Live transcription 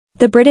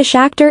The British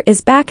actor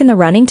is back in the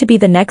running to be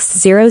the next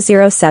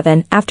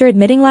 007 after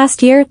admitting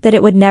last year that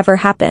it would never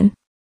happen.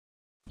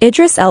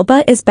 Idris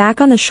Elba is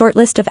back on the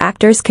shortlist of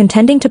actors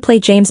contending to play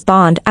James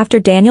Bond after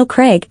Daniel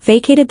Craig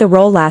vacated the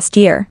role last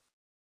year.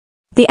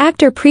 The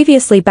actor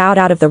previously bowed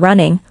out of the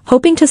running,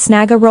 hoping to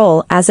snag a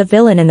role as a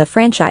villain in the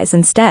franchise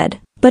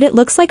instead, but it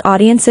looks like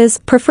audiences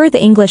prefer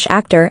the English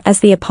actor as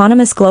the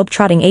eponymous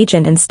globe-trotting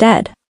agent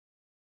instead.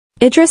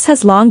 Idris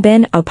has long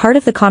been a part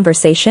of the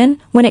conversation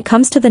when it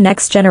comes to the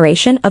next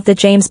generation of the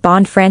James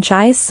Bond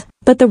franchise,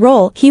 but the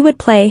role he would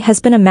play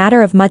has been a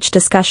matter of much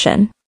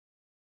discussion.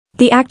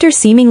 The actor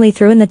seemingly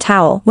threw in the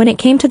towel when it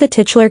came to the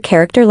titular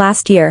character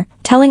last year,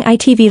 telling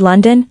ITV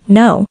London,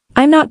 "No,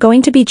 I'm not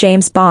going to be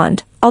James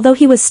Bond," although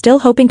he was still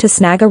hoping to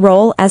snag a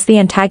role as the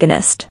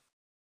antagonist.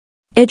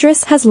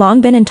 Idris has long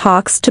been in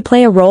talks to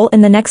play a role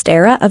in the next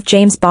era of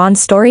James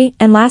Bond's story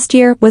and last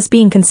year was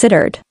being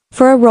considered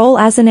for a role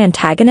as an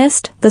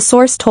antagonist, the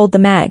source told the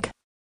mag.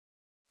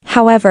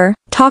 However,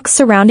 talks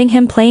surrounding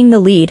him playing the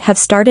lead have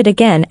started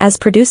again as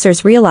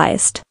producers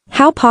realized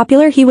how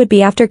popular he would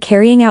be after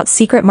carrying out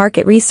secret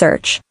market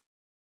research.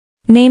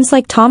 Names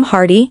like Tom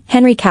Hardy,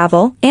 Henry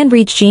Cavill, and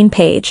Regina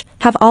Page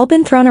have all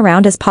been thrown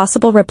around as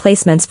possible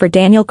replacements for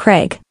Daniel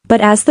Craig, but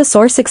as the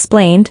source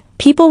explained,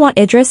 people want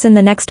Idris in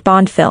the next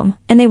Bond film,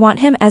 and they want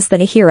him as the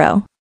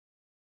hero.